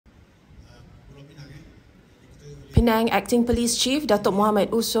Penang Acting Police Chief Datuk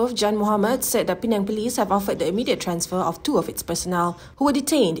Mohamed Usuf Mohamad said that Penang Police have offered the immediate transfer of 2 of its personnel who were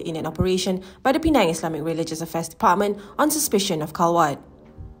detained in an operation by the Penang Islamic Religious Affairs Department on suspicion of khalwat.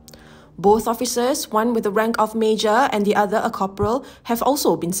 Both officers, one with the rank of major and the other a corporal, have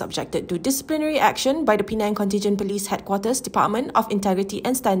also been subjected to disciplinary action by the Penang Contingent Police Headquarters Department of Integrity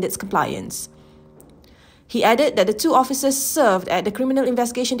and Standards Compliance. He added that the 2 officers served at the Criminal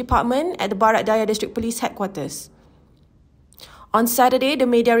Investigation Department at the Barat Daya District Police Headquarters. On Saturday, the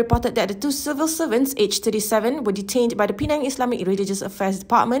media reported that the 2 civil servants aged 37 were detained by the Penang Islamic Religious Affairs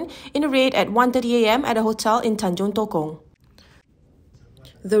Department in a raid at 1:30 a.m. at a hotel in Tanjung Tokong.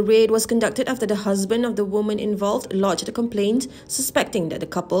 The raid was conducted after the husband of the woman involved lodged a complaint suspecting that the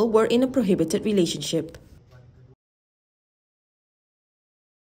couple were in a prohibited relationship.